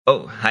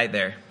Oh, hi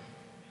there.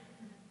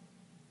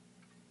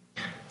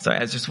 Sorry, I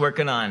was just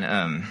working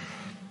on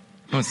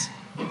it was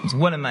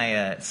one of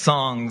my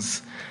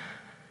songs.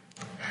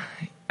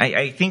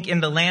 I think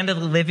in the land of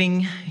the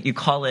living, you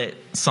call it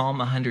Psalm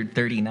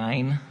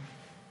 139.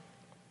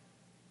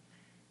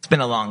 It's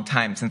been a long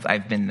time since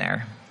I've been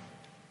there.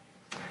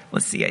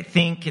 Let's see, I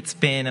think it's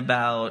been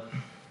about...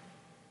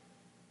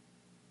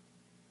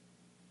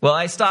 Well,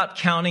 I stopped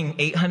counting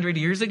 800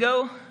 years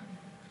ago.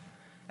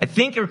 I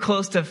think we're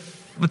close to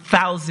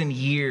 1,000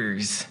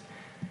 years.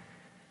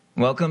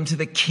 Welcome to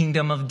the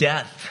kingdom of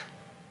death.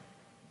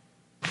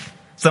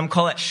 Some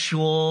call it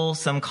Sheol,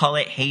 some call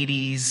it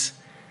Hades.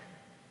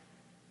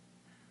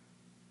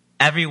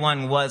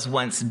 Everyone was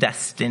once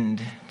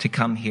destined to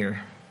come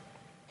here.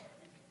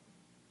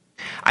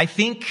 I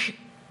think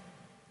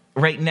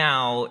right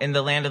now in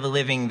the land of the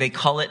living, they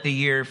call it the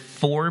year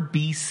 4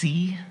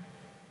 BC.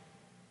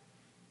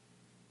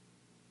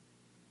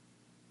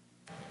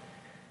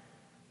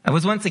 I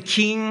was once a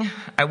king.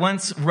 I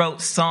once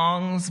wrote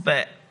songs,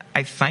 but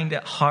I find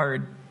it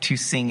hard to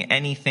sing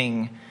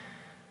anything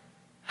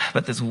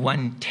but this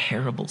one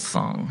terrible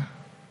song.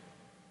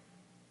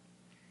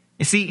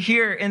 You see,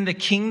 here in the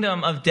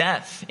kingdom of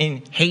death,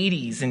 in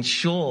Hades and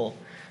Sheol,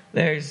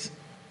 there's...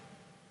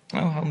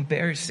 Oh, how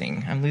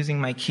embarrassing. I'm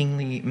losing my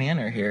kingly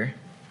manner here.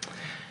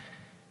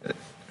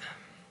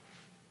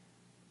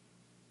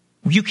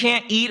 You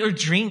can't eat or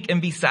drink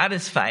and be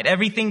satisfied.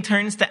 Everything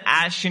turns to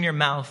ash in your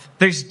mouth.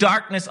 There's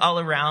darkness all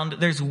around.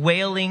 There's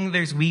wailing.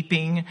 There's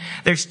weeping.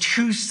 There's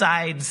two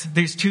sides.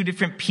 There's two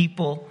different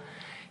people.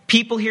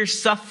 People here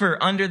suffer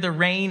under the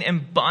reign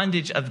and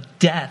bondage of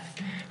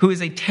death, who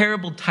is a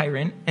terrible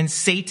tyrant, and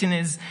Satan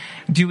is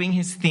doing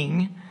his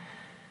thing.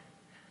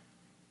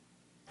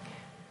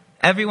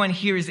 Everyone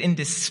here is in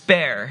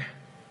despair,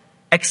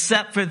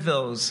 except for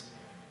those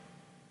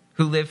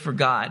who live for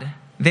God.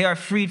 They are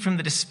freed from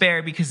the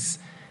despair because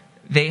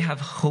they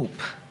have hope.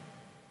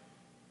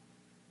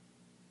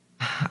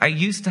 I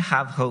used to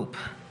have hope.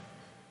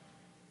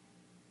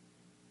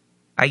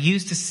 I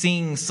used to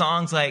sing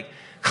songs like,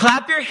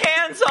 "Clap your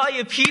hands, all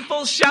you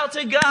people, shout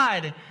to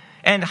God.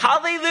 And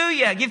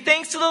hallelujah, give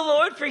thanks to the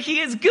Lord, for he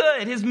is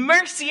good. His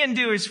mercy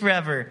endures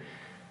forever."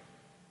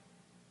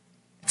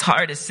 It's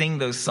hard to sing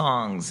those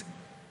songs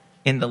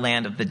in the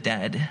land of the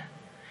dead.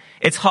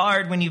 It's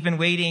hard when you've been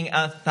waiting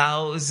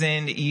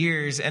 1,000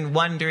 years and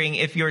wondering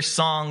if your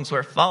songs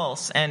were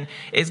false and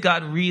is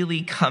God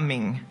really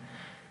coming?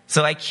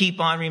 So I keep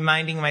on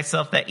reminding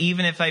myself that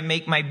even if I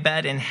make my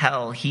bed in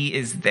hell, he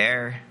is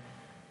there.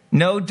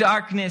 No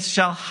darkness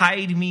shall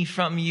hide me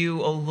from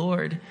you, O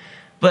Lord.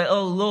 But,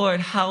 O Lord,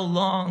 how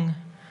long?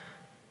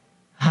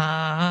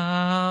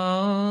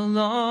 How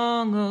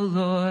long, O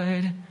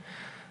Lord?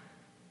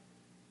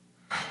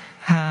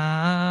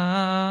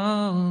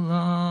 How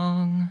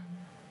long?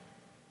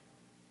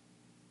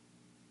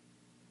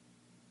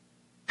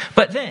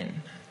 But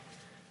then,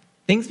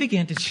 things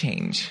began to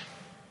change.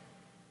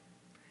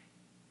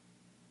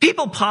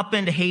 People pop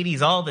into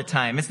Hades all the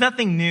time. It's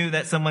nothing new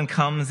that someone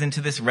comes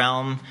into this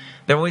realm.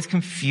 They're always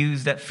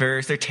confused at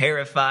first. They're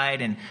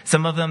terrified. And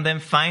some of them then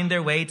find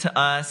their way to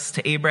us,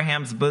 to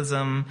Abraham's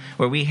bosom,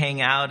 where we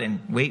hang out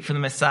and wait for the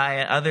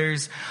Messiah.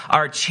 Others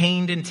are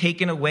chained and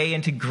taken away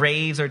into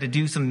graves or to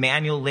do some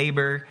manual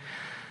labor.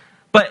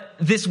 But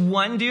this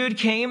one dude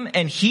came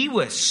and he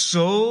was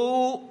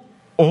so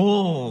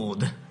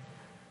old.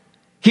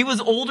 He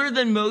was older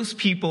than most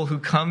people who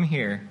come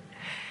here.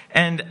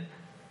 And,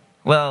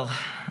 well,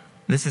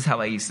 this is how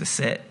I used to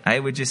sit. I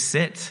would just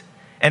sit.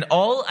 And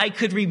all I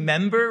could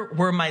remember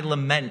were my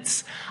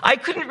laments. I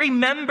couldn't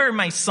remember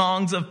my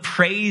songs of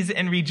praise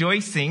and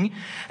rejoicing.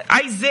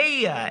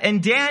 Isaiah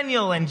and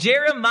Daniel and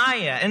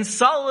Jeremiah and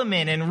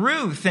Solomon and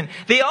Ruth, and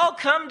they all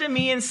come to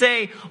me and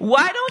say,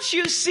 "Why don't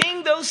you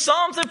sing those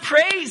psalms of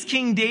praise,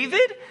 King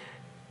David?"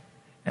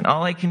 And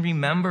all I can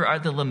remember are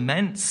the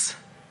laments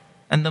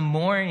and the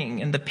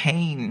mourning and the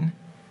pain.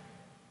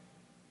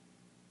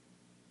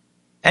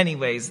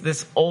 Anyways,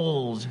 this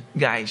old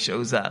guy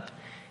shows up,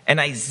 and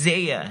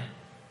Isaiah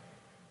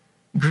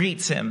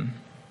greets him.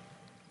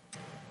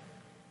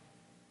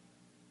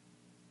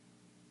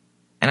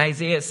 And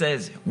Isaiah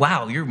says,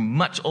 "Wow, you're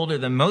much older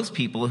than most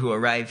people who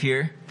arrive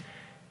here."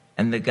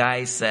 And the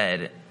guy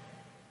said,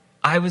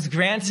 "I was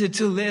granted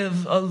to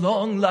live a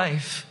long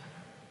life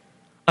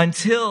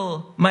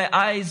until my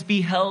eyes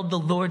beheld the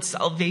Lord's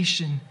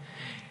salvation.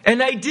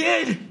 And I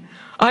did.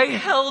 I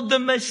held the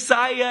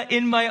Messiah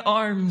in my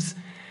arms.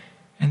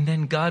 And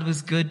then God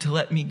was good to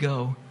let me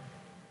go."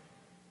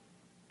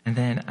 And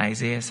then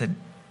Isaiah said,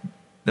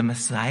 "The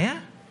Messiah?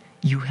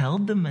 You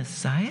held the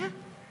Messiah?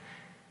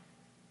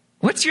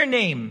 What's your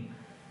name?"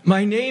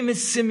 "My name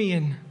is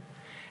Simeon.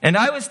 And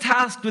I was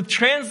tasked with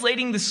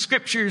translating the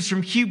scriptures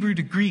from Hebrew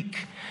to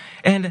Greek.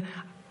 And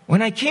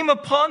when I came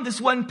upon this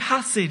one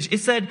passage, it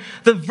said,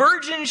 'The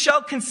virgin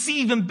shall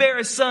conceive and bear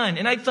a son.'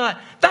 And I thought,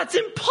 that's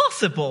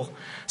impossible.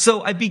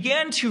 So I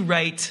began to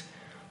write,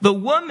 'The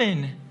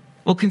woman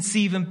will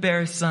conceive and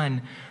bear a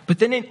son.' But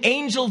then an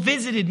angel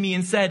visited me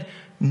and said,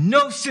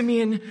 "No,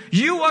 Simeon,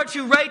 you are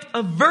to write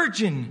a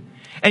virgin,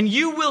 and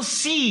you will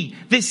see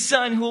this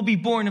son who will be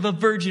born of a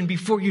virgin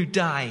before you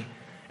die."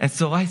 And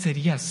so I said,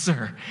 "Yes,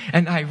 sir."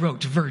 And I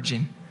wrote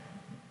virgin.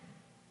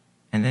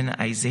 And then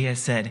Isaiah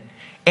said,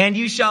 "And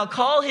you shall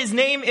call his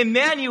name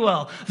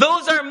Emmanuel."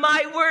 Those are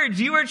my words.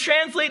 You are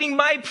translating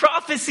my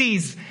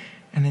prophecies.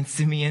 And then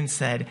Simeon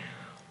said,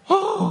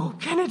 "Oh,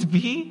 can it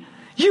be?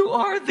 You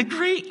are the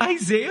great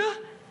Isaiah?"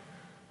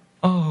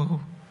 Oh,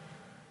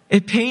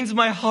 it pains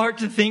my heart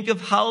to think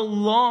of how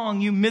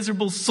long you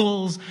miserable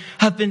souls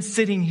have been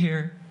sitting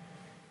here.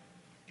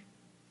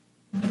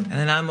 And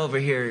then I'm over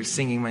here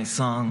singing my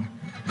song.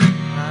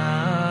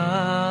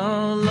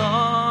 How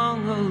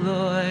long, O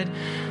Lord,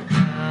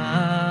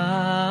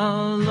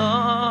 how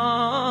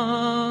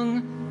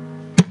long?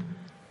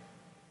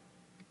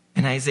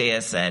 And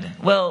Isaiah said,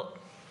 well,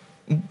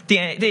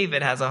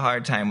 David has a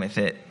hard time with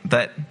it,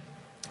 but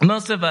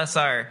most of us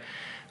are,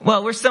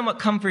 well, we're somewhat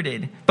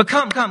comforted. But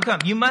come.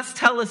 You must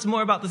tell us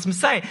more about this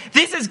Messiah.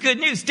 This is good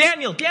news.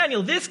 Daniel,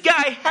 this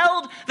guy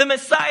held the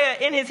Messiah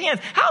in his hands.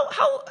 How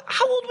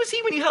old was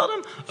he when you held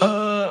him?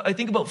 I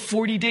think about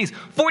 40 days.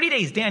 40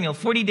 days, Daniel,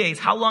 40 days.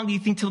 How long do you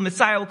think till the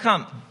Messiah will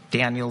come?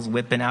 Daniel's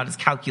whipping out his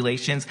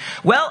calculations.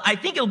 Well, I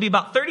think it'll be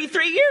about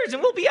 33 years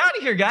and we'll be out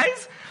of here,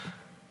 guys.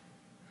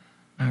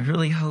 I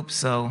really hope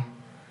so.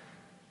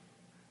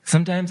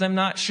 Sometimes I'm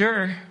not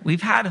sure.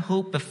 We've had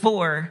hope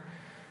before.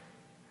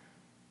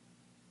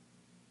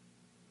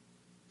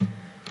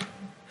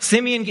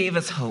 Simeon gave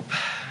us hope,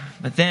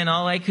 but then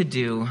all I could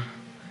do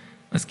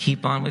was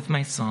keep on with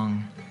my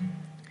song.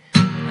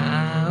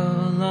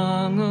 How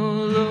long, O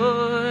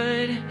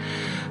Lord,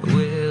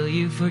 will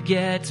you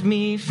forget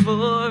me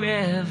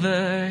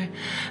forever?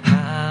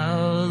 How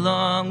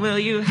long will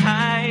you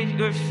hide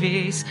your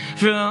face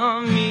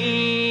from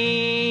me?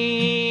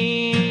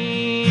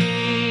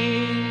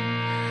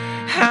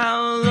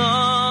 How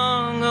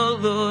long, O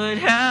Lord,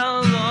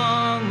 how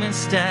long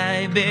must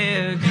I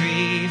bear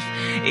grief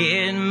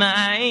in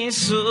my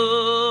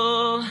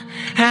soul,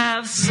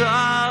 have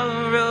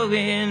sorrow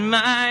in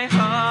my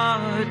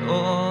heart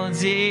all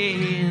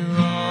day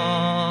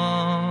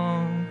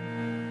long?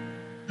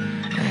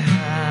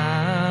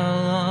 How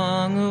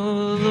long,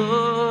 O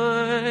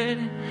Lord,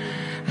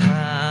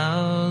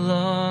 how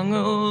long,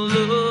 O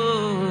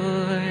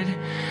Lord,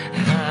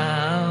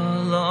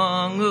 how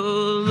long, O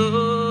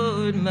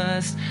Lord,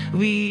 must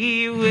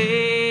we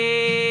wait?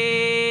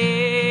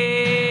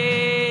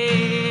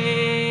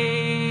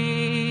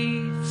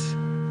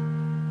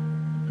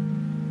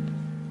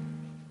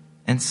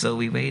 And so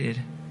we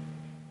waited.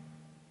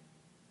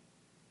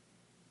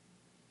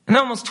 And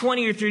almost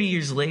 20 or 30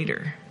 years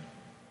later,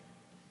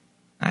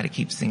 I had to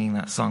keep singing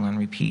that song on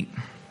repeat.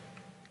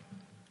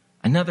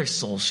 Another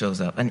soul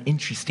shows up, an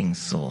interesting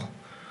soul.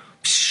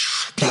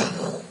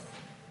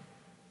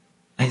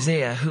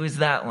 Isaiah, who is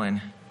that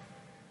one?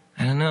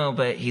 I don't know,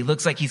 but he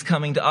looks like he's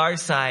coming to our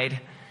side.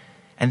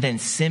 And then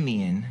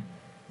Simeon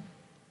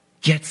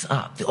gets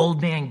up. The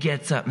old man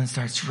gets up and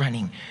starts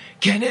running.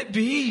 Can it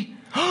be?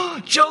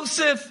 Oh,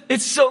 Joseph,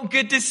 it's so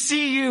good to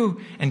see you.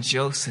 And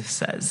Joseph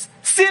says,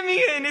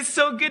 Simeon, it's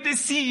so good to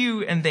see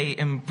you. And they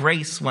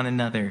embrace one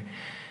another.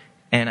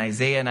 And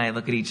Isaiah and I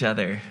look at each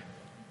other.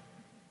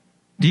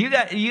 Do you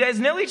guys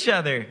know each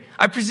other?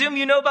 I presume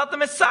you know about the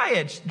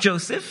Messiah,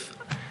 Joseph.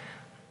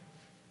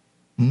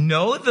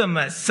 Know the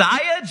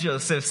Messiah,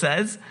 Joseph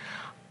says.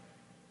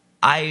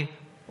 I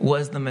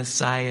was the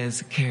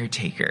Messiah's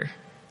caretaker.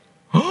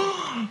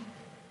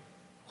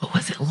 What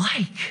was it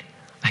like?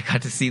 I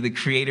got to see the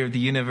creator of the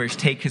universe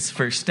take his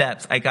first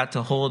steps. I got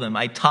to hold him.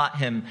 I taught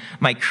him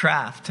my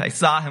craft. I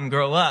saw him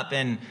grow up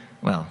and,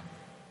 well,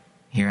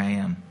 here I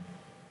am.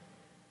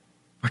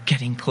 We're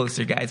getting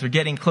closer, guys. We're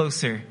getting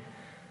closer.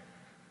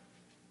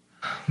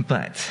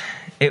 But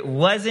it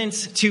wasn't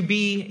to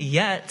be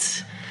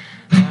yet.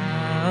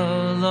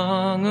 How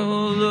long,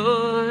 O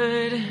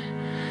Lord,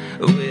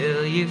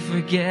 will you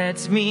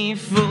forget me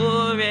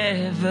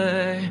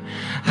forever?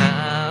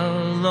 How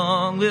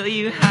long will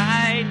you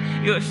hide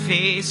your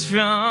face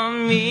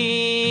from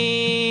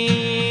me?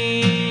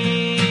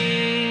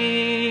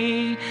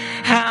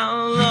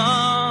 How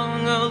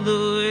long, O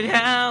Lord,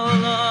 how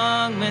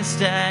long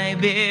must I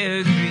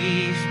bear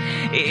grief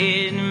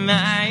in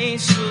my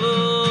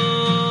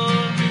soul?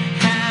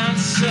 Have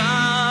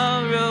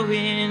sorrow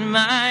in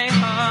my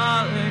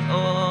heart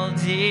all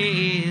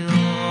day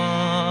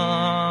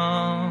long.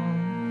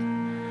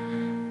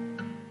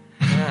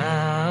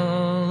 How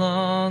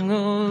long,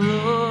 O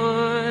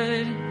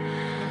Lord,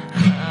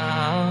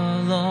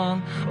 how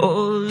long, O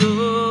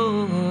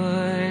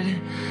Lord,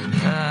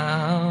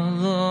 how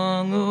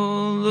long,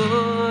 O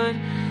Lord,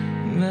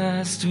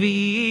 must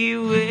we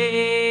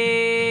wait?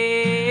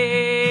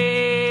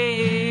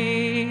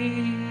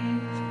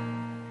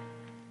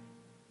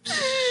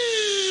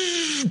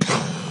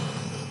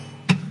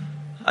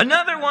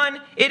 Another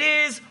one, it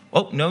is,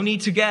 oh, no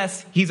need to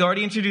guess. He's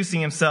already introducing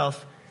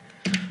himself.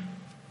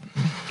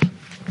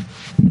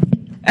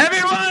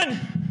 Everyone,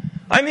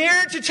 I'm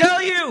here to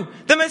tell you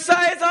the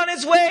Messiah is on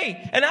his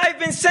way, and I've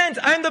been sent.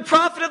 I'm the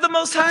prophet of the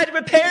Most High to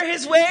prepare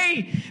his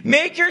way.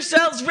 Make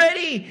yourselves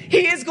ready.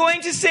 He is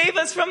going to save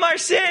us from our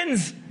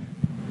sins.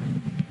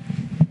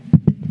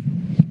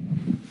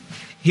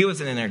 He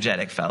was an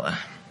energetic fella.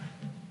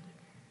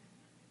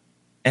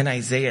 And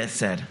Isaiah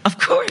said, of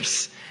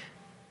course,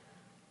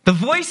 the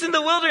voice in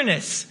the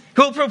wilderness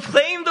who will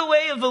proclaim the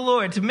way of the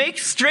Lord to make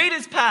straight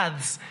his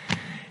paths.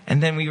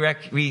 And then we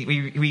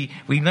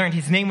learned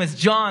his name was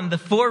John, the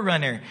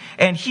forerunner.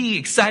 And he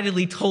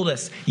excitedly told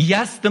us,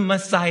 yes, the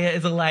Messiah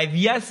is alive.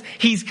 Yes,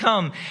 he's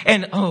come.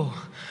 And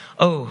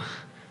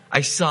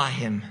I saw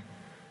him.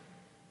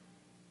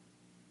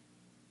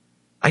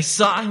 I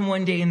saw him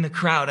one day in the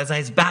crowd as I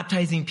was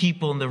baptizing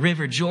people in the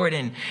river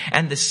Jordan.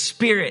 And the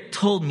Spirit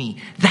told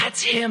me,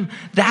 that's him.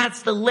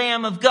 That's the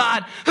Lamb of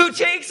God who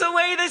takes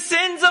away the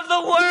sins of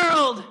the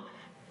world.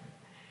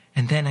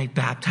 And then I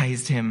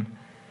baptized him.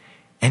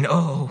 And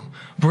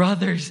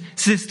brothers,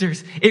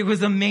 sisters, it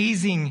was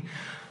amazing.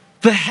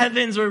 The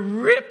heavens were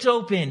ripped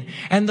open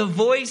and the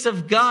voice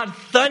of God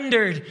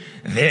thundered,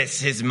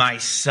 this is my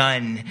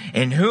Son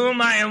in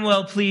whom I am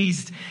well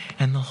pleased.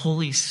 And the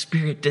Holy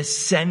Spirit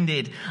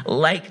descended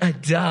like a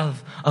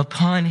dove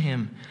upon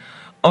him.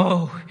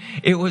 Oh,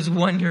 it was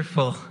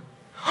wonderful.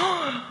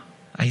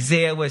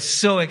 Isaiah was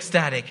so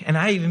ecstatic, and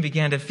I even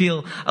began to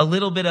feel a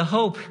little bit of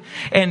hope.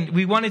 And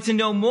we wanted to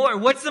know more.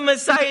 What's the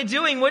Messiah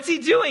doing? What's he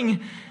doing?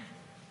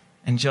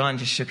 And John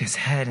just shook his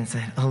head and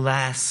said,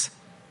 alas,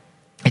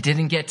 I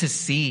didn't get to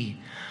see.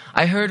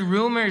 I heard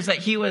rumors that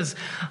he was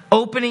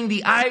opening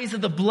the eyes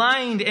of the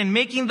blind and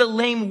making the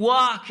lame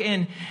walk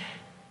and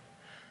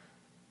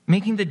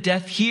making the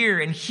deaf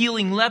hear and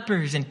healing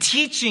lepers and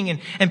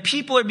teaching and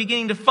people are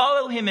beginning to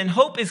follow him and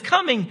hope is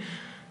coming.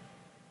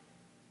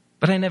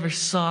 But I never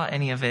saw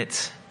any of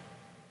it.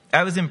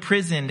 I was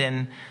imprisoned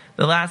and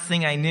the last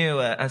thing I knew,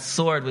 a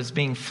sword was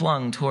being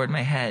flung toward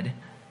my head.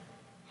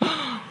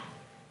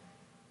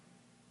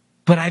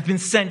 But I've been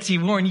sent to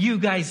warn you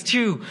guys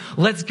too.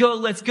 Let's go.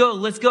 Let's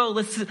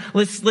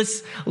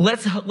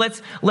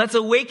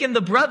awaken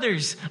the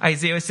brothers.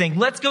 Isaiah was saying,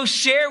 let's go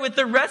share with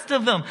the rest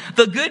of them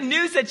the good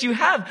news that you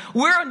have.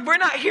 We're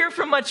not here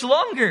for much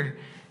longer.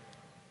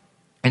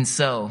 And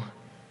so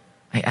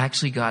I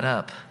actually got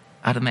up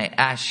out of my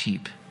ash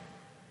heap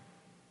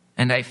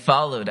and I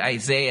followed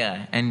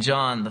Isaiah and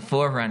John, the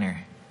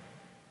forerunner,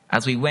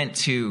 as we went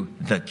to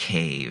the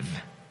cave.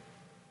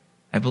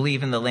 I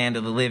believe in the land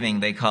of the living,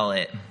 they call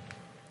it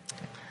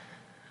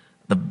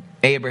the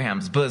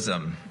Abraham's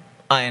bosom.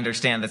 I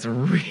understand that's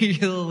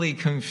really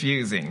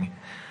confusing.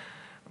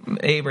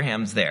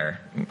 Abraham's there.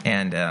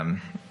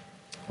 And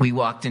we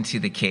walked into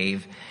the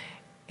cave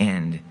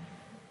and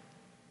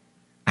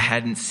I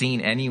hadn't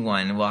seen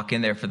anyone walk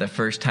in there for the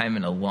first time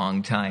in a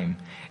long time.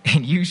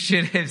 And you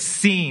should have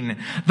seen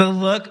the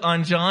look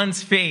on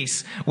John's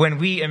face when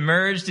we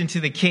emerged into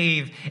the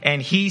cave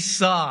and he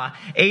saw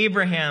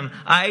Abraham,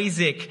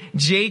 Isaac,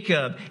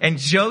 Jacob, and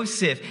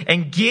Joseph,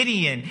 and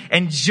Gideon,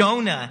 and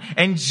Jonah,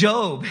 and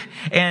Job,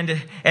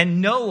 and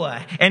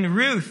Noah, and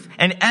Ruth,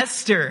 and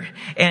Esther,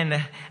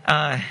 and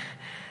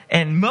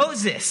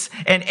Moses,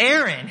 and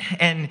Aaron,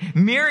 and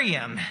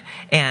Miriam,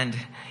 and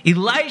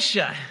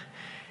Elisha.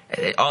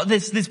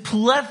 This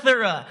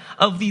plethora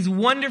of these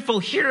wonderful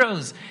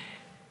heroes.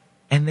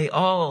 And they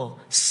all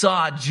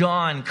saw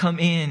John come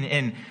in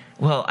and,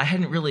 well, I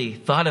hadn't really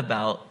thought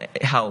about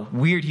how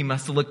weird he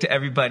must have looked to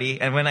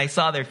everybody. And when I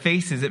saw their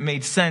faces, it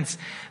made sense.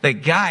 The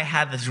guy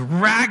had this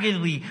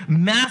raggedly,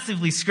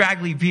 massively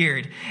scraggly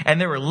beard. And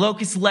there were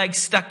locust legs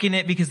stuck in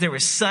it because there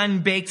was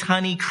sun-baked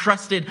honey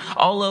crusted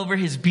all over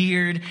his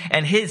beard.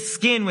 And his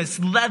skin was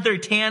leather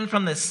tan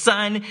from the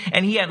sun.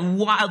 And he had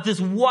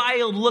this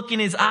wild look in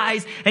his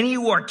eyes. And he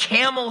wore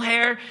camel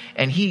hair.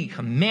 And he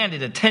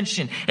commanded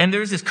attention. And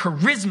there was this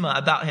charisma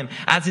about him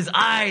as his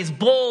eyes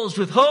bulged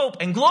with hope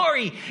and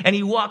glory. And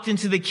he walked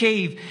into the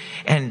cave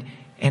and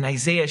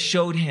Isaiah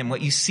showed him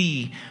what you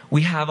see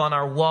we have on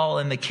our wall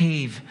in the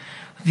cave.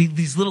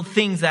 These little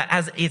things that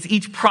as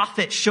each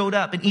prophet showed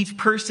up and each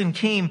person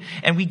came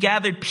and we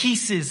gathered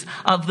pieces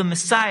of the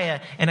Messiah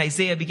and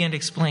Isaiah began to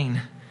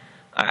explain.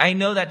 I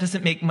know that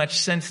doesn't make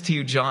much sense to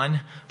you, John,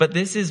 but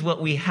this is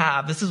what we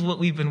have. This is what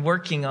we've been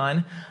working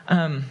on.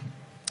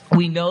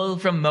 We know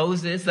from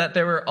Moses that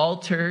there were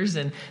altars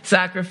and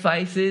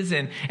sacrifices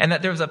and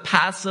that there was a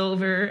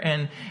Passover.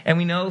 And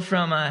we know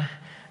from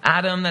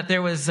Adam that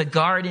there was a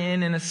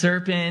garden and a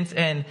serpent.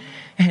 And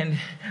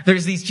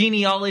there's these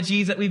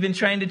genealogies that we've been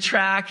trying to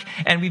track.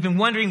 And we've been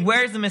wondering,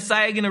 where's the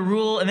Messiah going to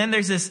rule? And then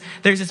there's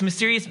this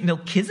mysterious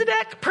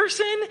Melchizedek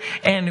person.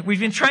 And we've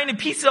been trying to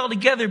piece it all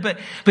together. But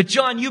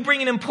John, you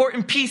bring an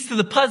important piece to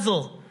the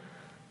puzzle.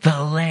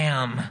 The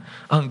Lamb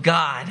of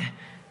God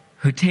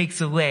who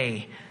takes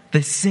away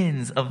the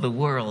sins of the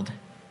world.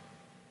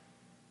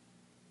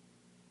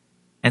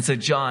 And so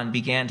John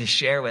began to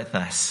share with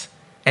us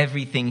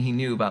everything he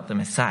knew about the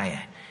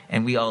Messiah.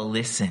 And we all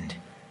listened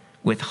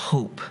with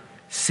hope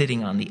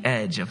sitting on the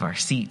edge of our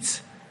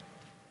seats.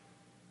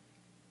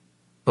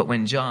 But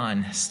when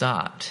John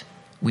stopped,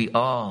 we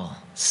all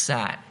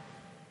sat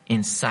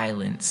in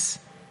silence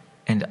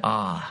and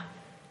awe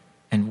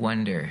and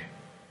wonder.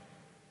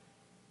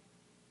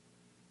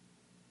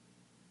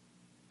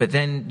 But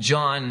then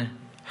John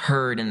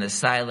heard in the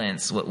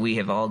silence what we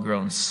have all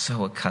grown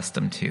so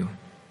accustomed to.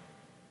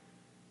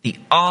 The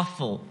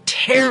awful,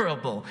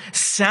 terrible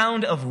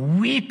sound of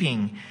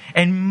weeping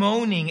and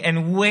moaning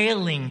and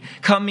wailing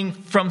coming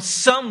from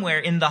somewhere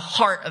in the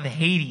heart of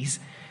Hades.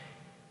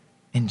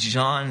 And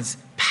John's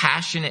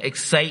passionate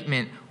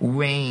excitement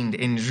waned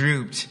and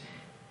drooped,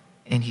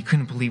 and he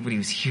couldn't believe what he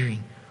was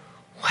hearing.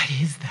 What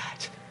is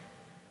that?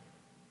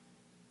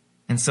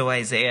 And so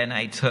Isaiah and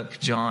I took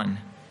John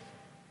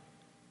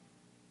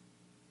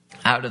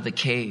out of the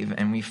cave,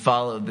 and we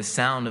followed the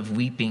sound of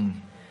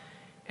weeping.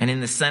 And in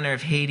the center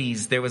of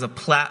Hades, there was a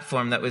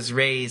platform that was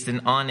raised,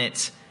 and on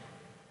it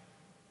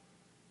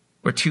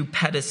were two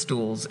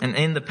pedestals. And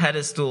in the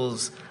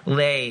pedestals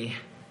lay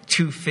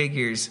two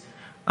figures,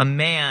 a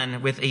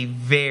man with a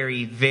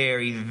very,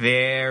 very,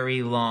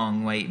 very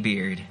long white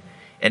beard,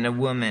 and a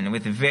woman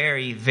with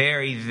very,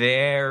 very,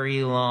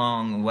 very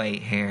long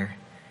white hair.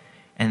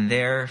 And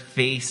their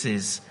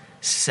faces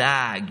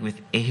sagged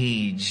with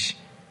age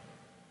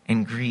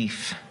and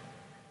grief,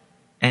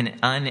 and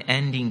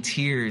unending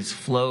tears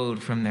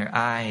flowed from their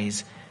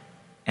eyes,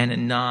 and a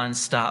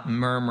non-stop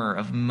murmur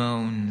of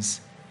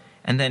moans.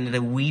 And then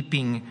the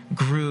weeping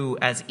grew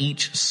as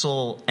each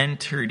soul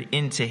entered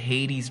into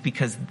Hades,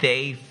 because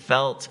they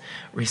felt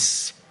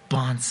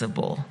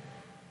responsible.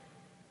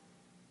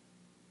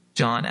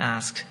 John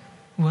asked,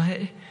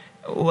 What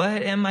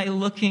am I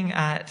looking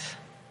at?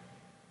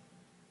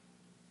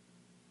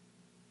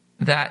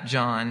 That,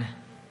 John,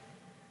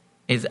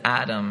 is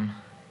Adam.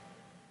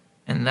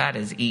 And that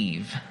is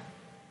Eve,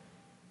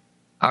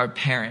 our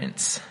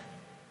parents,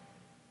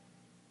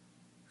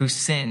 who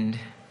sinned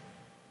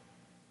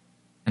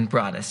and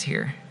brought us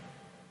here.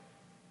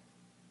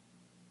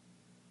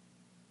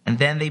 And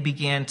then they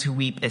began to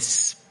weep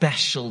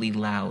especially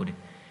loud,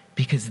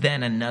 because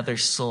then another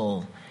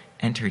soul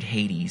entered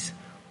Hades.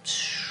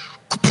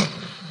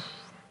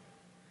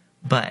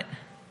 But,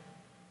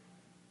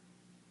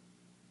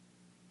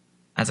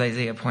 as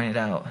Isaiah pointed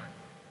out,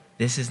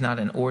 this is not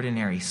an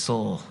ordinary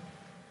soul.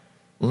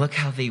 Look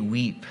how they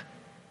weep.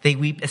 They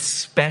weep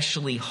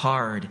especially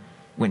hard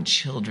when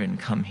children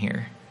come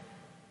here.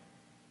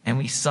 And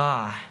we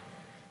saw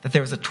that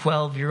there was a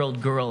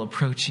 12-year-old girl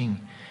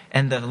approaching,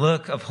 and the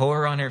look of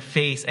horror on her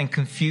face and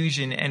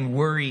confusion and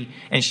worry,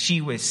 and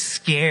she was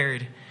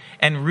scared.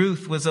 And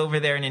Ruth was over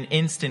there in an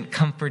instant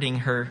comforting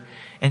her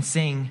and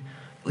saying,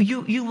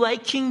 You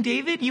like King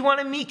David? You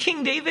want to meet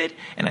King David?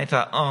 And I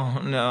thought,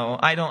 oh no,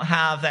 I don't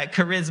have that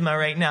charisma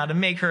right now to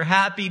make her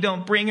happy.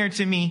 Don't bring her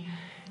to me.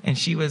 And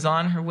she was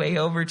on her way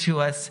over to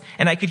us,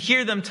 and I could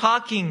hear them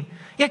talking.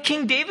 Yeah,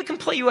 King David can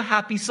play you a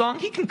happy song.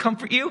 He can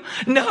comfort you.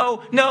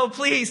 No,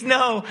 please,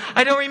 no.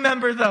 I don't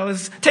remember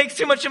those. Takes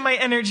too much of my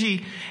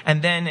energy.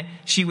 And then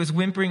she was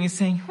whimpering and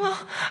saying, well,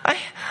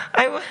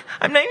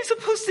 I'm not even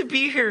supposed to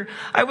be here.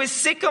 I was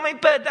sick on my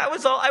bed. That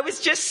was all. I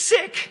was just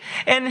sick.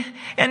 And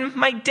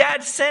my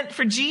dad sent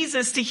for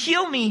Jesus to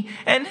heal me.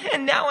 And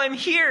now I'm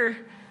here.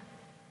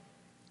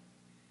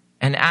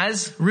 And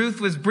as Ruth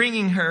was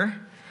bringing her,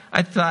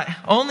 I thought,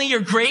 only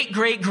your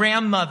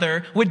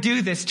great-great-grandmother would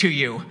do this to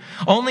you.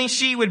 Only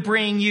she would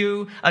bring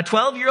you, a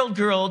 12-year-old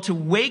girl, to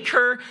wake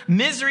her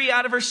misery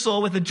out of her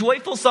soul with a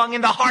joyful song in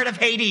the heart of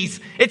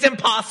Hades. It's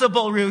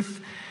impossible,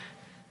 Ruth.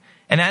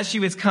 And as she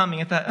was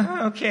coming, I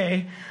thought,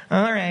 okay,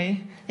 all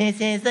right.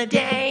 This is the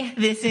day.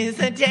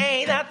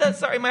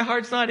 Sorry, my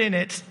heart's not in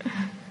it.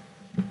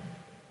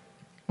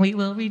 We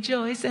will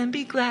rejoice and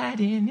be glad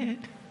in it.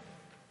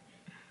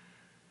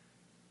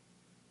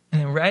 And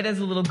then right as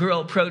the little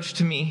girl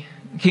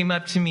came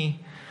up to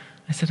me,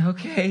 I said,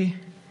 okay,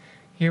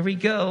 here we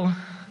go.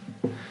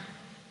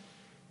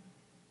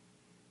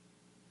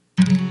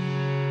 And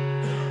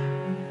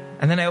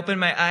then I opened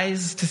my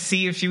eyes to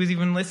see if she was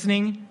even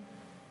listening.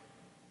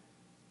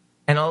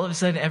 And all of a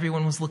sudden,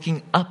 everyone was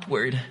looking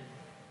upward,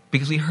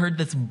 because we heard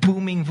this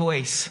booming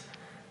voice.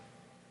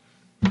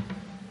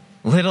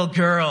 Little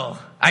girl,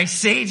 I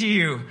say to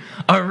you,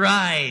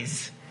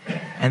 arise.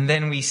 And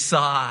then we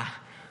saw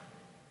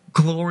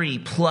glory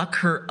pluck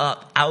her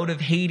up out of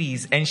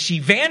Hades, and she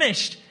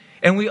vanished.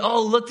 And we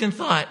all looked and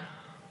thought,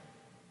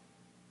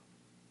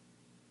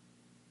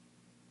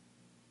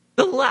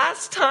 the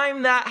last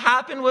time that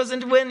happened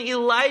wasn't when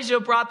Elijah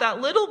brought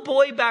that little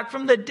boy back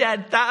from the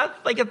dead,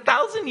 like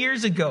 1,000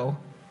 years ago.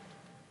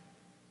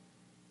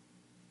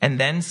 And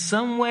then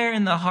somewhere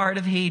in the heart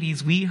of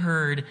Hades, we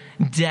heard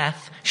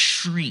death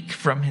shriek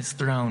from his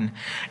throne.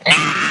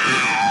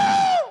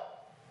 No!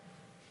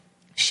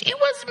 She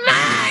was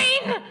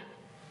mine!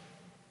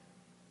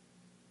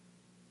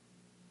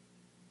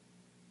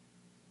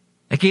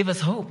 It gave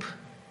us hope.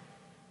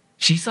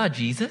 She saw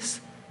Jesus.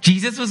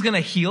 Jesus was going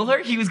to heal her.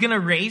 He was going to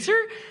raise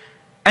her.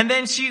 And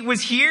then she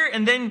was here,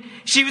 and then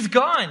she was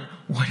gone.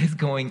 What is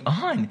going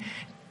on?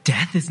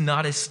 Death is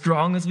not as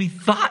strong as we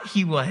thought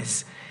he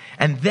was.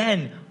 And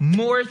then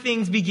more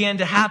things began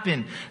to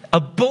happen. A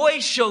boy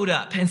showed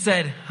up and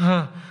said,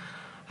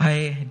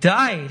 I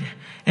died.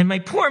 And my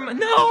poor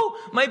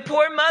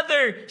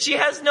mother, she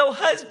has no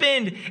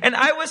husband, and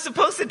I was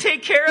supposed to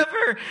take care of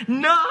her.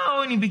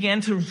 No. And he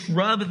began to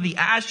rub the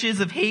ashes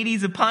of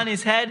Hades upon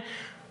his head.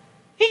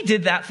 He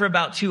did that for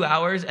about 2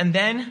 hours, and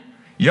then,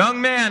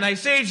 young man, I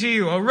say to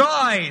you,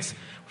 arise.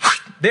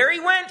 There he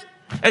went,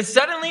 as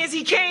suddenly as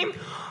he came.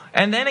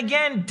 And then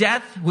again,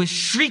 death was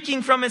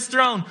shrieking from his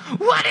throne.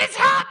 What is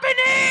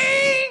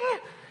happening?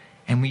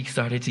 And we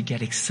started to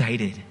get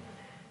excited.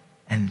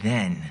 And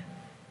then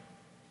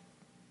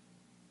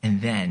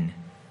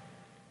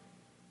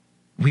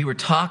we were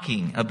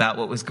talking about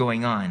what was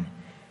going on.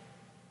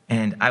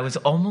 And I was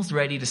almost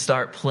ready to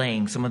start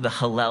playing some of the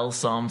Hallel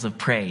Psalms of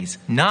praise.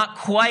 Not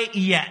quite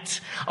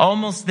yet.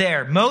 Almost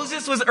there.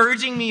 Moses was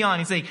urging me on.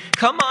 He's like,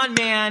 come on,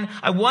 man.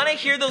 I want to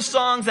hear those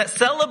songs that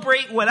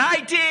celebrate what I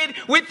did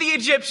with the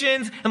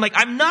Egyptians. I'm like,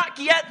 I'm not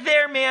yet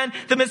there, man.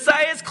 The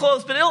Messiah is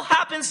close, but it'll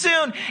happen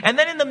soon. And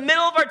then in the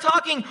middle of our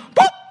talking,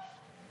 whoop!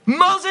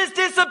 Moses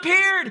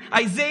disappeared.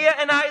 Isaiah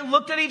and I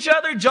looked at each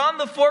other. John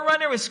the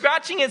forerunner was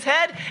scratching his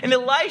head. And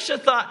Elisha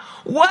thought,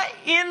 what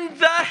in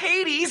the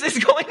Hades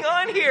is going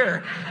on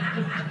here?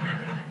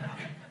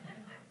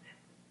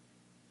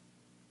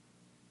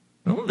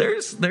 Well,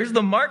 there's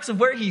the marks of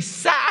where he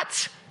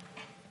sat.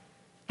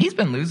 He's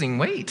been losing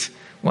weight.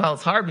 Well,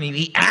 it's hard when you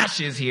eat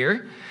ashes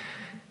here.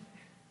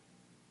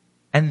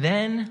 And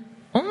then,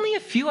 only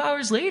a few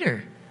hours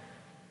later,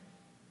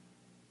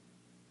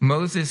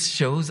 Moses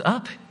shows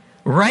up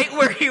right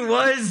where he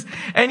was,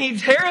 and he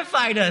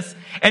terrified us.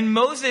 And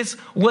Moses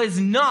was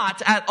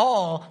not at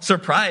all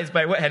surprised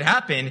by what had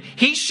happened.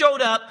 He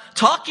showed up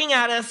talking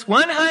at us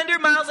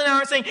 100 miles an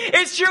hour saying,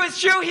 it's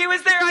true, he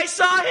was there, I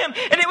saw him.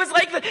 And it was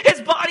like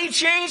his body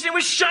changed, it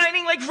was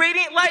shining like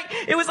radiant light.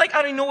 It was like,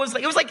 I don't know what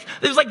it was like.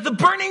 It was like the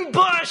burning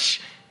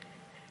bush.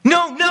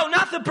 No,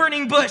 not the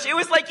burning bush. It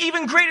was like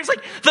even greater. It's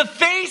like the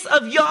face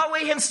of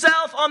Yahweh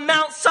himself on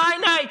Mount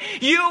Sinai.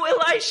 You,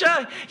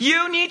 Elisha,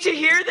 you need to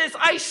hear this.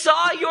 I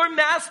saw your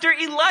master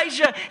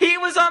Elijah. He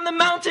was on the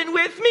mountain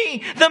with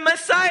me. The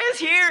Messiah's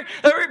here.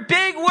 Our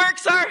big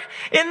works are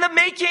in the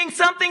making.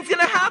 Something's going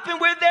to happen.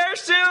 We're there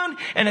soon.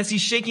 And as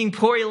he's shaking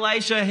poor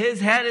Elisha,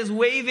 his head is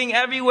waving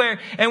everywhere.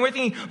 And we're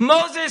thinking,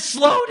 Moses,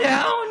 slow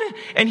down.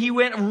 And he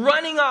went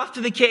running off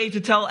to the cave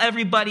to tell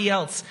everybody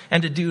else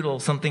and to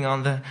doodle something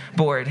on the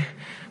board.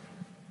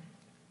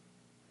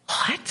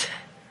 What?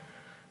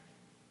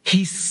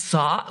 He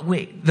saw,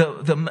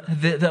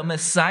 the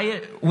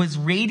Messiah was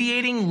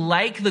radiating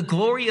like the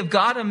glory of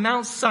God on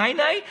Mount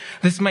Sinai?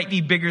 This might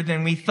be bigger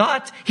than we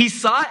thought. He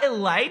saw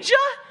Elijah?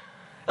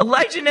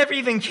 Elijah never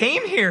even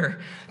came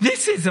here.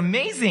 This is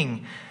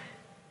amazing.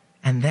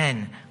 And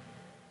then,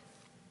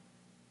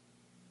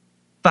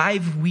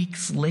 5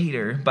 weeks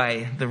later,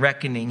 by the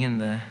reckoning in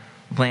the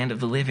land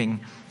of the living,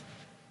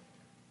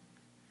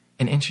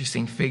 an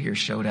interesting figure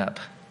showed up.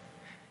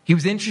 He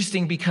was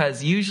interesting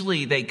because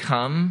usually they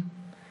come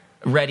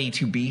ready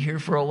to be here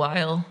for a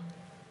while.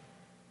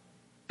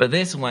 But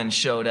this one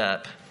showed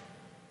up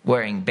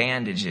wearing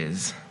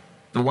bandages,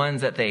 the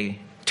ones that they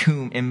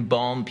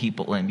embalm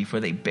people in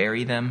before they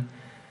bury them.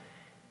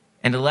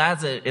 And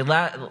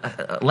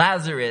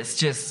Lazarus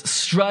just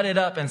strutted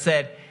up and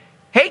said,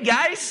 hey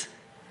guys,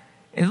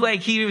 it's like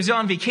he was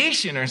on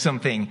vacation or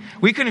something.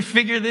 We couldn't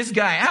figure this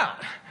guy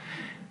out.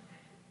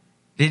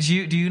 Do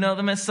you know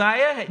the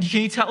Messiah?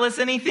 Can you tell us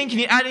anything? Can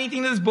you add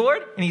anything to this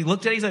board? And he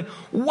looked at it, he said,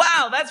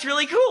 wow, that's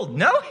really cool.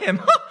 Know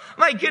him?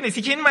 My goodness,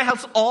 he came to my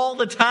house all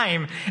the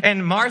time.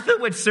 And Martha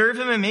would serve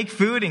him and make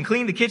food and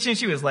clean the kitchen.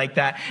 She was like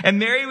that. And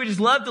Mary would just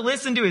love to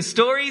listen to his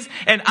stories.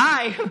 And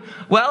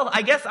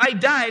I guess I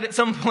died at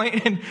some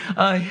point. And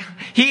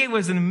he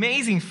was an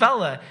amazing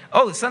fella.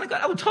 Oh, Son of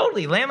God. Oh,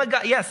 totally. Lamb of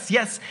God.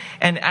 Yes.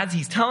 And as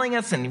he's telling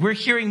us and we're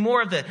hearing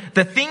more of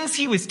the things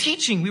he was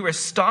teaching, we were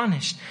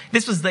astonished.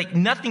 This was like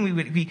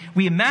nothing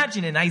we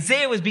imagined. And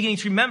Isaiah was beginning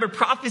to remember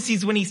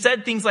prophecies when he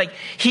said things like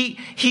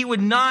he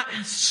would not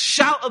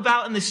shout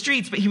about in the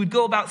streets, but he would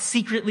go about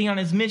secretly on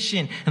his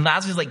mission. And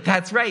Lazarus is like,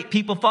 that's right.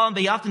 People follow him.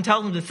 They often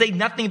tell him to say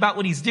nothing about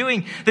what he's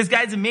doing. This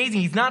guy's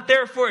amazing. He's not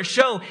there for a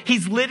show.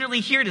 He's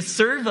literally here to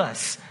serve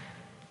us.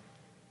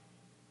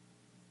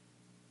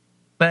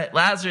 But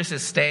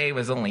Lazarus' stay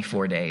was only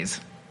 4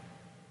 days.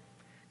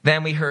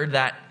 Then we heard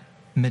that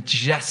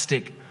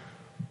majestic,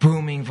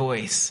 booming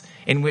voice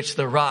in which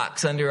the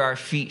rocks under our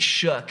feet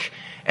shook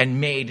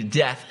and made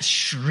death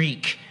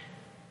shriek,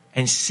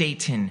 and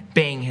Satan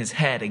bang his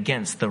head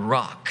against the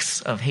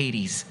rocks of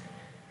Hades.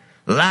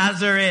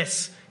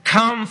 Lazarus,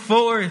 come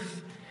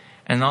forth.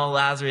 And all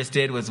Lazarus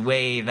did was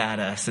wave at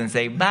us and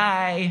say,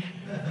 bye.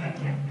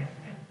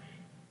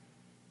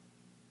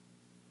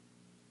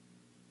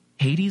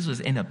 Hades was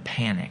in a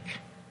panic.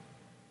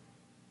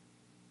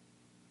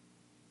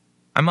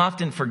 I'm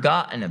often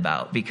forgotten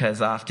about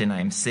because often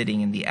I'm sitting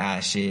in the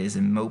ashes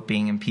and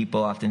moping, and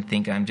people often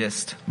think I'm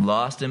just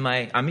lost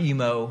I'm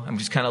emo. I'm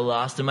just kind of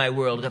lost in my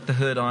world, got the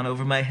hood on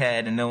over my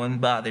head and no one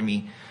bother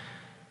me.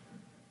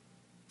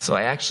 So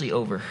I actually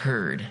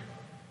overheard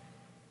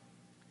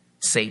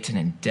Satan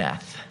and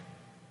death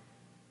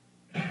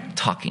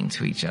talking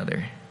to each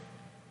other.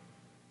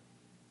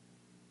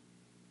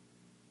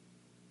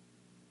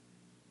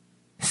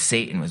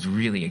 Satan was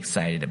really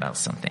excited about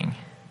something.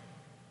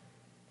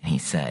 And he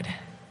said,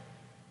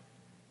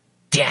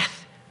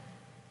 "Death,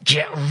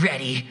 get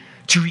ready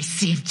to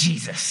receive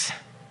Jesus.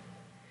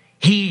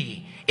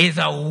 He is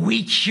a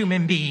weak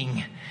human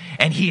being,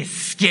 and he is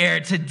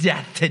scared to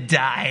death to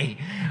die.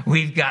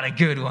 We've got a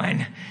good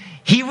one."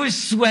 He was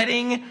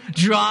sweating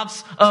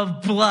drops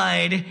of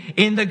blood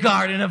in the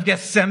Garden of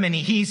Gethsemane.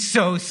 He's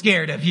so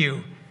scared of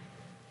you.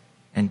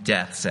 And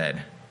death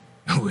said,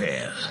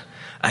 "Well,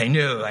 I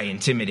know I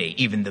intimidate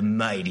even the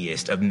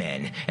mightiest of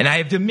men, and I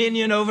have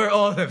dominion over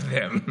all of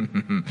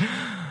them.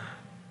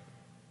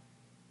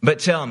 But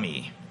tell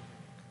me,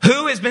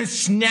 who has been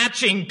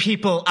snatching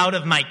people out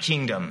of my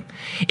kingdom?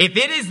 If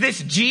it is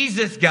this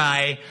Jesus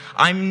guy,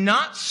 I'm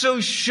not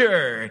so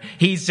sure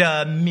he's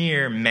a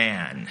mere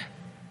man."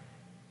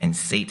 And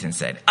Satan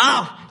said,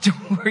 "Oh,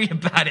 don't worry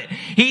about it.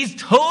 He's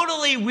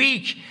totally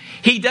weak.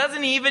 He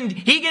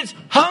gets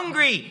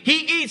hungry.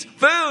 He eats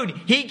food.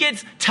 He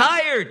gets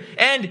tired.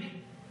 And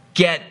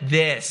get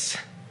this,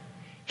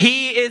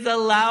 he is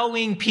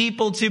allowing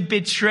people to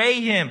betray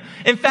him.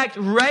 In fact,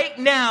 right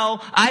now,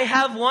 I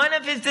have one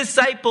of his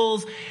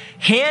disciples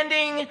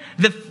handing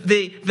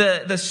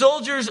the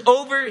soldiers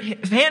over,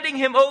 handing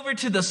him over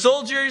to the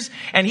soldiers,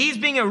 and he's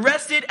being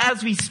arrested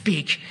as we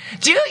speak.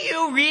 Do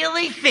you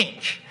really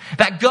think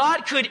that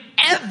God could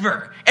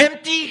ever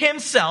empty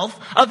himself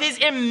of his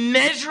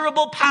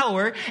immeasurable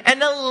power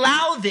and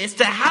allow this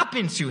to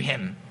happen to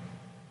him?"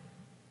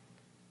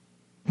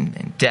 And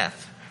then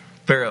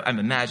Pharaoh, I'm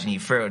imagining he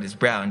furrowed his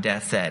brow, and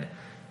death said,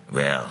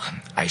 "Well,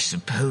 I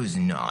suppose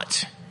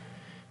not.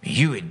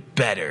 You had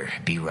better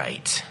be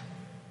right."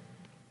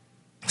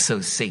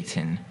 So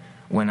Satan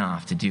went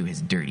off to do his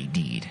dirty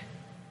deed.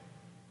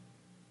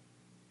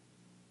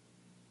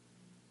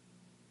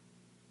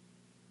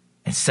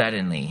 And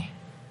suddenly,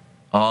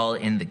 all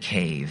in the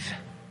cave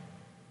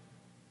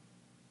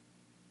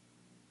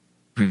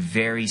grew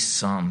very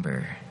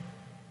somber.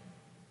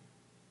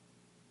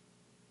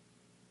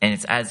 And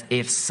it's as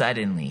if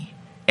suddenly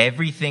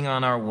everything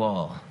on our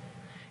wall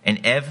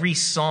and every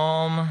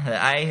psalm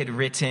that I had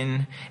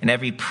written and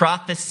every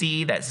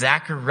prophecy that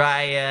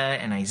Zechariah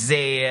and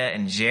Isaiah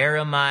and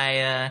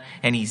Jeremiah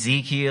and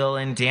Ezekiel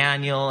and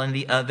Daniel and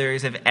the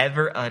others have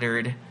ever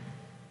uttered,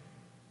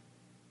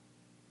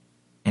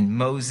 and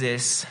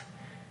Moses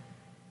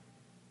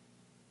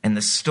and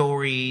the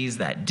stories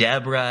that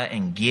Deborah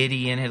and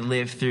Gideon had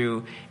lived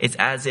through, it's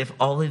as if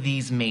all of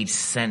these made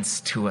sense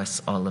to us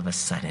all of a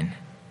sudden.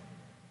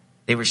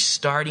 They were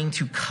starting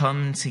to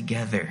come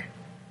together,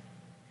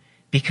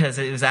 because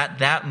it was at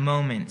that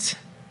moment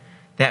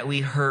that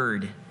we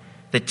heard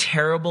the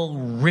terrible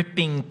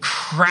ripping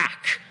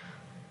crack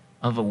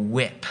of a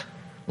whip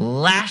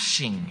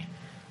lashing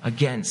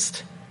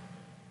against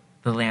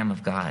the Lamb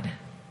of God.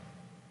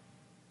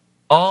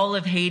 All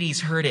of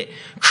Hades heard it.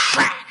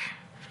 Crack!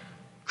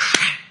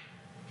 Crack!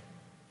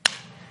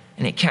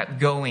 And it kept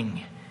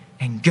going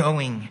and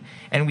going,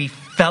 and we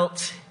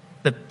felt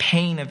the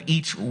pain of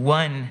each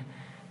one.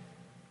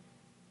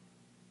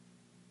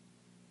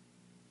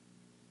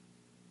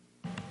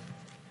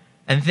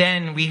 And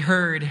then we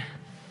heard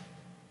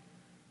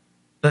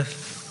the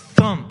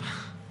thump,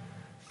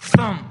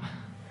 thump,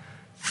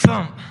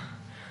 thump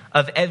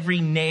of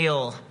every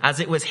nail as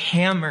it was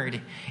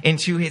hammered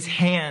into his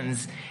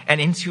hands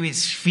and into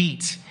his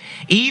feet.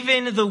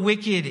 Even the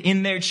wicked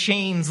in their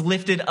chains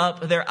lifted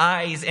up their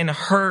eyes and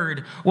heard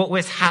what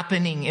was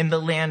happening in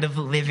the land of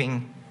the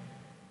living.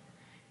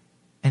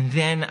 And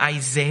then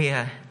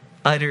Isaiah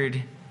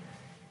uttered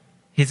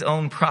his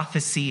own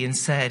prophecy and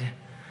said,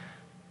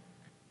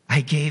 "I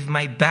gave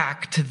my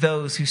back to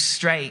those who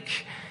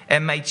strike,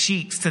 and my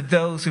cheeks to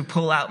those who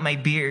pull out my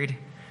beard.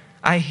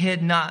 I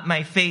hid not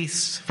my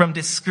face from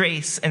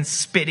disgrace and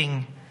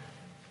spitting."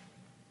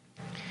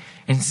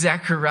 And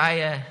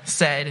Zechariah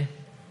said,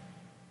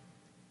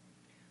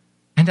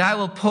 "And I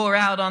will pour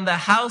out on the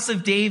house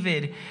of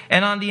David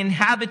and on the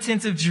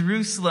inhabitants of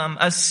Jerusalem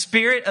a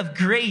spirit of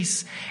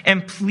grace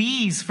and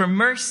pleas for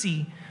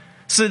mercy,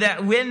 so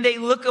that when they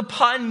look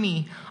upon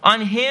me,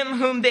 on him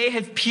whom they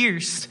have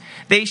pierced,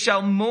 they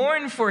shall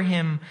mourn for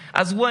him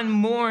as one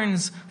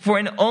mourns for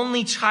an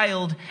only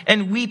child,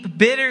 and weep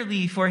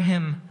bitterly for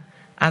him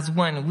as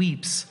one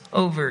weeps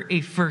over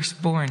a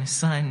firstborn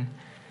son."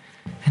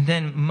 And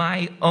then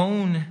my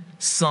own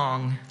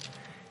song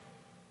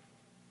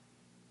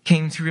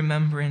came to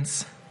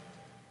remembrance.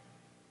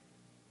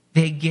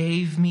 "They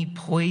gave me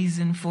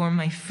poison for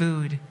my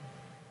food,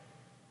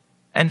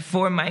 and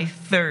for my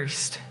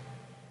thirst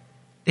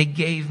they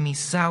gave me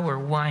sour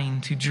wine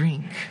to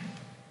drink."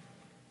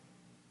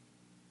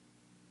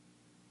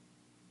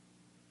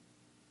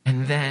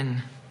 And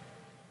then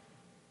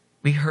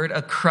we heard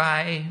a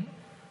cry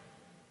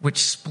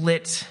which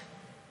split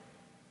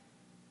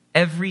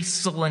every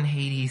soul in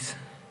Hades.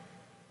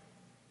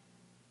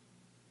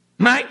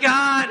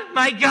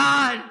 my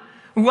God,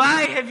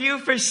 why have you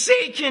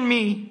forsaken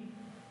me?"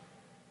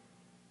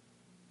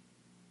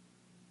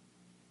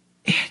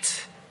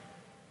 It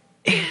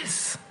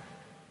is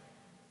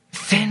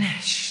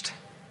finished.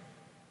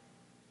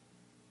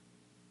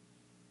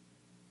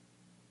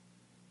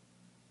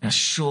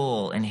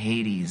 Sheol and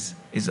Hades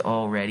is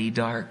already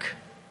dark.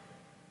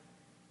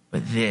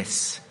 But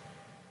this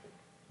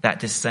that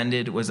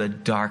descended was a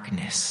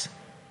darkness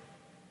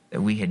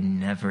that we had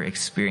never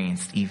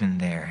experienced even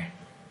there.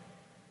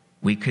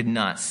 We could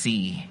not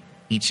see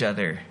each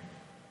other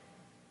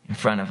in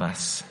front of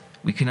us.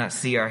 We could not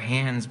see our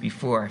hands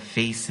before our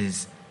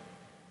faces.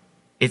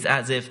 It's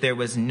as if there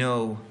was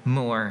no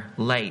more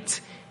light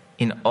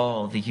in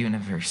all the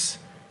universe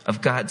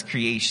of God's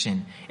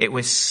creation. It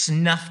was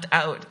snuffed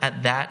out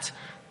at that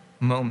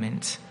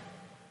moment.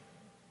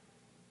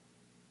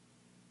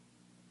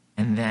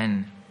 And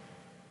then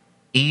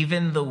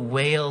even the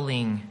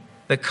wailing,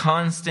 the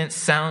constant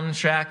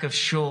soundtrack of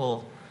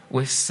Sheol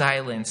was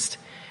silenced.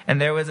 And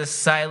there was a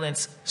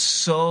silence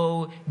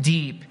so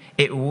deep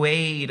it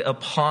weighed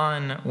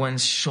upon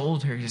one's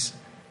shoulders.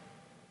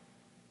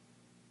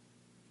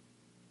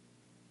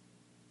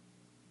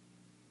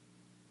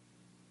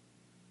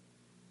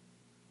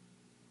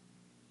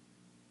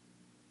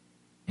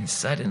 And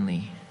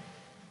suddenly,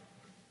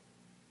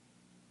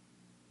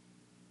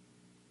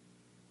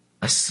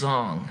 a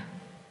song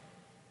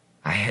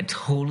I had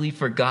totally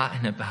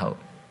forgotten about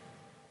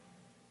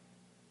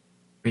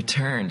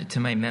returned to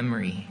my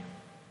memory.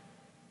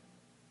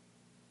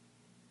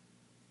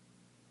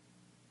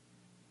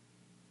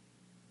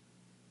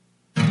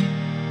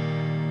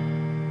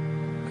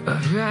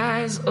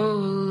 Arise, O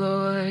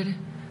Lord,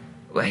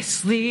 why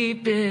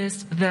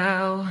sleepest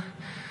thou?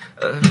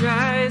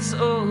 Arise,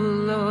 O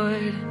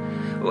Lord,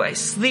 why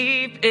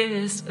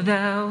sleepest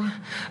thou?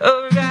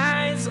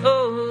 Arise,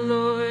 O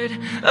Lord,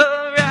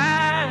 arise.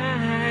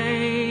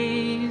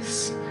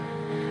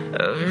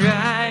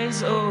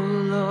 Arise, O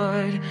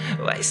Lord,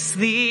 why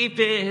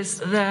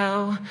sleepest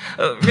thou?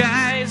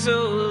 Arise,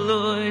 O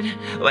Lord,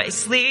 why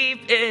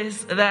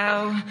sleepest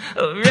thou?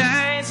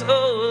 Arise,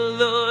 O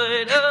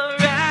Lord, arise.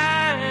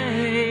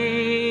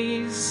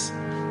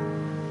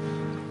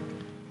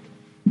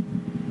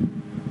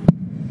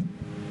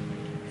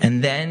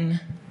 And then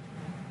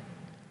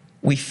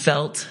we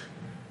felt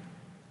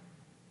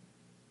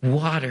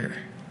water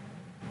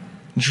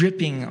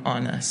dripping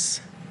on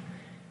us.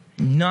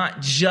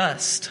 Not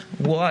just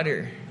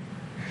water,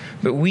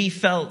 but we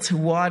felt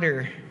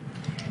water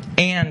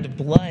and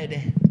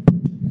blood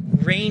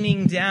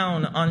raining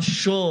down on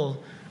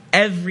Sheol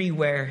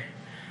everywhere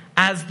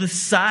as the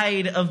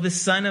side of the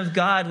Son of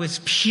God was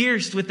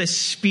pierced with a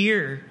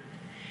spear,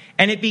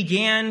 and it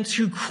began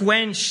to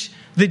quench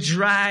the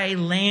dry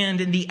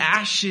land and the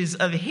ashes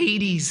of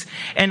Hades.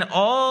 And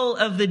all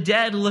of the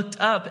dead looked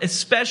up,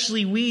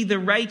 especially we, the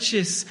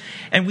righteous,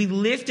 and we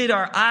lifted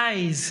our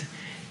eyes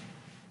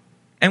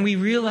and we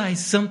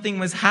realized something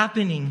was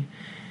happening.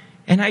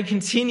 And I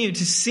continued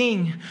to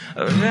sing,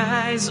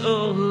 Arise,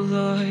 O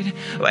Lord,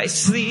 why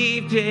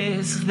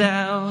sleepest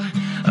thou?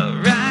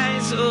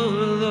 Arise, O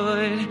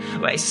Lord,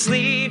 why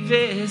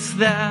sleepest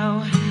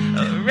thou?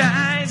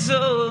 Arise,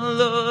 O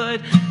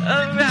Lord,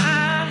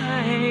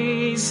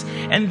 arise.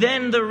 And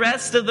then the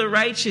rest of the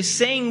righteous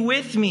sang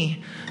with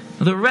me.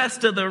 The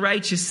rest of the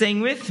righteous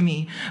sang with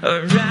me.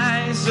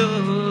 Arise, O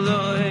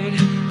Lord,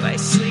 why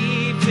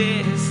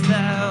sleepest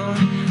thou?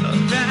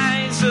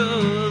 Arise,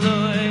 O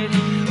Lord,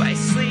 why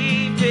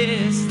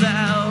sleepest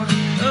thou?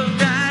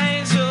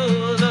 Arise,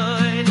 O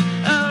Lord,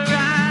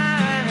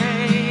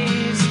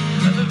 arise.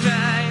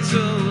 Arise, O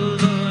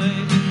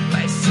Lord,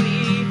 why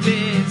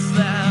sleepest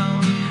thou?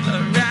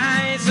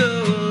 Arise,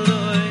 O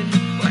Lord,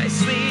 why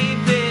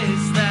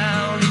sleepest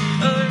thou?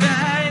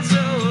 Arise, O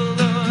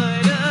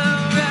Lord,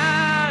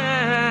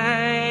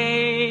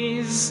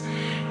 arise.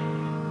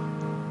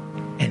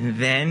 And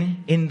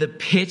then in the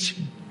pitch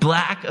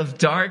black of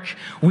dark,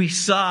 we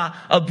saw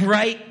a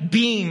bright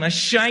beam, a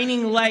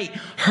shining light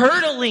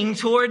hurtling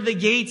toward the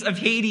gates of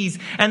Hades.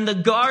 And the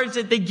guards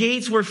at the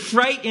gates were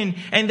frightened,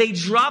 and they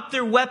dropped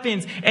their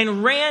weapons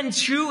and ran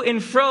to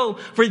and fro,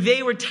 for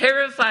they were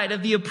terrified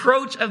of the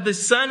approach of the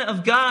Son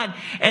of God.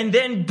 And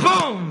then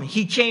boom,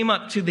 he came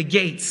up to the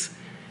gates.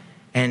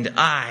 And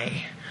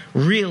I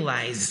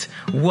realized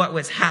what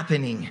was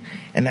happening,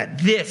 and that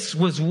this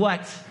was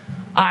what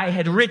I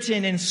had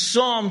written in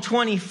Psalm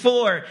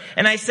 24.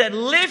 And I said,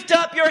 lift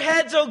up your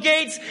heads, O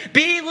gates,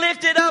 be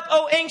lifted up,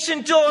 O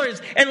ancient doors,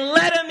 and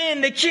let him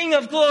in, the King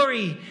of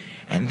glory.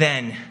 And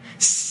then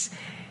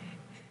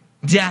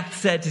death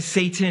said to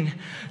Satan,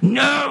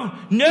 no,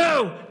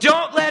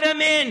 don't let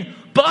him in.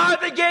 Bar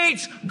the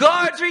gates,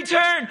 guards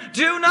return,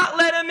 do not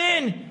let him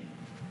in.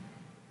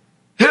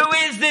 Who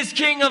is this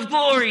King of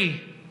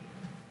glory?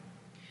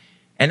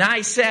 And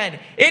I said,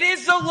 it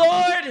is the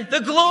Lord,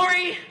 the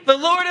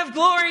Lord of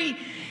glory.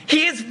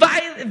 He is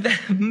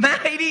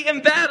mighty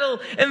in battle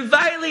and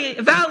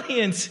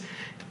valiant.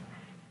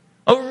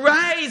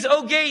 Arise,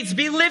 O gates,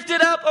 be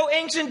lifted up, O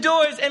ancient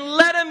doors, and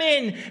let him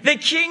in, the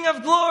King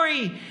of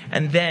glory.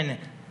 And then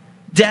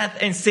death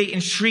and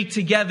Satan shrieked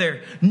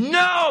together,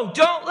 no,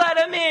 don't let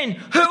him in.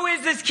 Who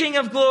is this King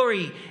of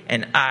glory?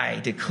 And I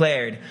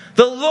declared,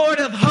 the Lord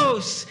of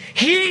hosts,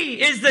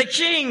 he is the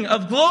King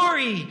of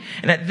glory.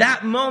 And at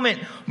that moment,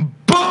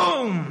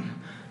 boom,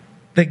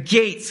 the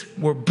gates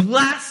were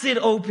blasted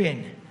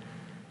open.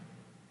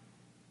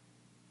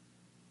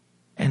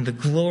 And the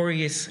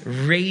glorious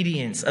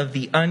radiance of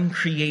the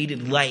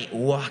uncreated light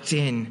walked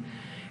in,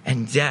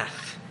 and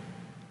death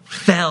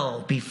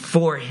fell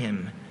before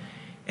him.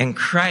 And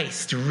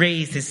Christ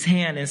raised his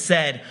hand and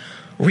said,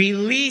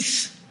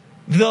 "Release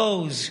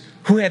those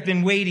who have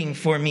been waiting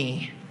for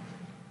me."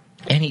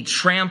 And he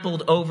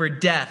trampled over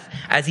death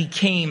as he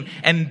came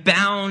and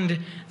bound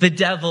the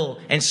devil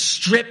and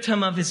stripped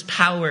him of his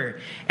power.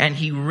 And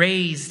he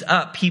raised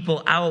up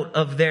people out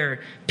of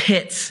their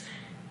pits.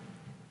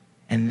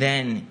 And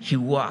then he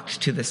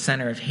walked to the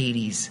center of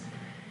Hades.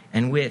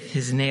 And with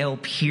his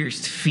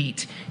nail-pierced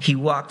feet, he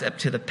walked up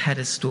to the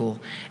pedestal.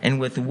 And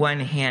with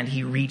one hand,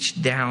 he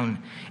reached down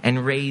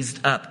and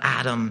raised up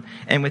Adam.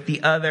 And with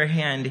the other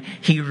hand,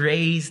 he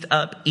raised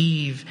up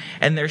Eve.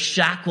 And their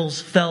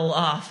shackles fell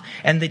off.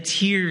 And the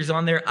tears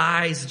on their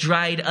eyes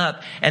dried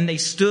up. And they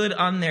stood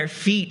on their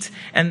feet.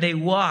 And they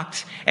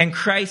walked. And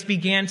Christ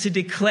began to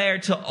declare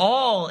to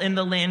all in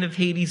the land of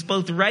Hades,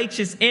 both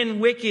righteous and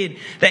wicked,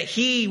 that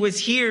he was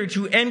here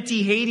to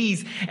empty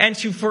Hades and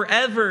to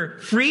forever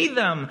free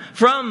them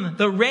from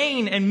the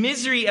reign and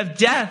misery of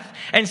death.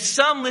 And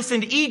some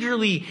listened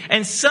eagerly,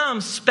 and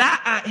some spat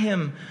at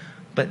him.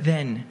 But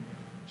then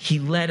he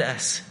led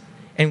us,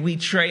 and we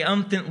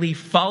triumphantly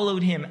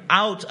followed him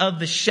out of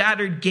the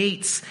shattered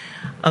gates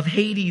of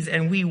Hades,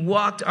 and we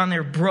walked on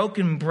their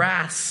broken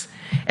brass.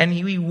 And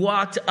we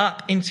walked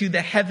up into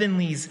the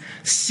heavenlies,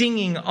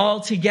 singing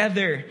all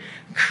together,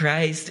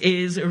 "Christ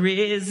is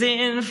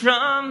risen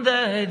from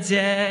the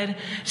dead,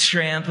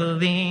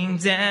 trampling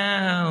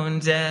down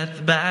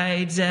death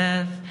by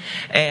death,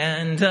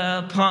 and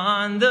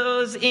upon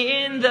those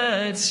in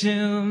the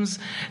tombs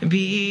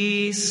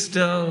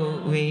bestowing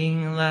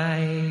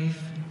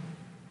life."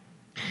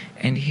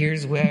 And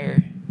here's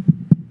where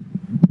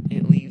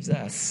it leaves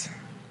us.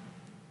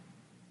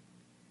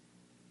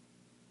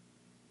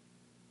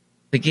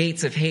 The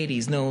gates of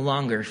Hades no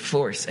longer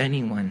force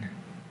anyone,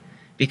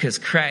 because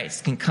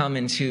Christ can come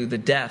into the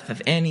depth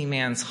of any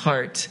man's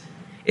heart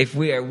if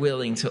we are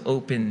willing to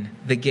open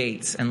the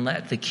gates and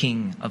let the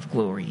King of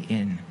Glory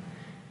in.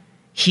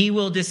 He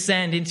will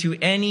descend into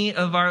any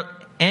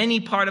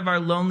part of our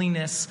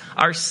loneliness,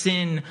 our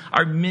sin,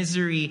 our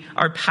misery,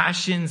 our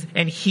passions,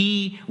 and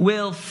he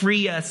will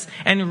free us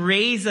and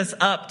raise us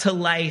up to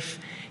life.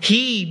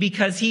 He,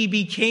 because he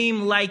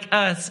became like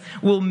us,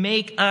 will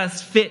make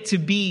us fit to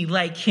be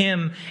like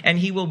him, and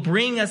he will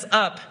bring us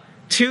up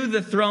to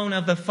the throne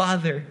of the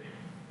Father.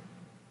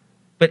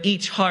 But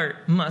each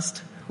heart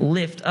must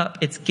lift up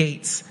its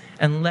gates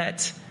and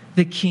let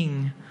the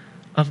King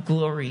of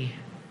Glory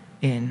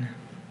in.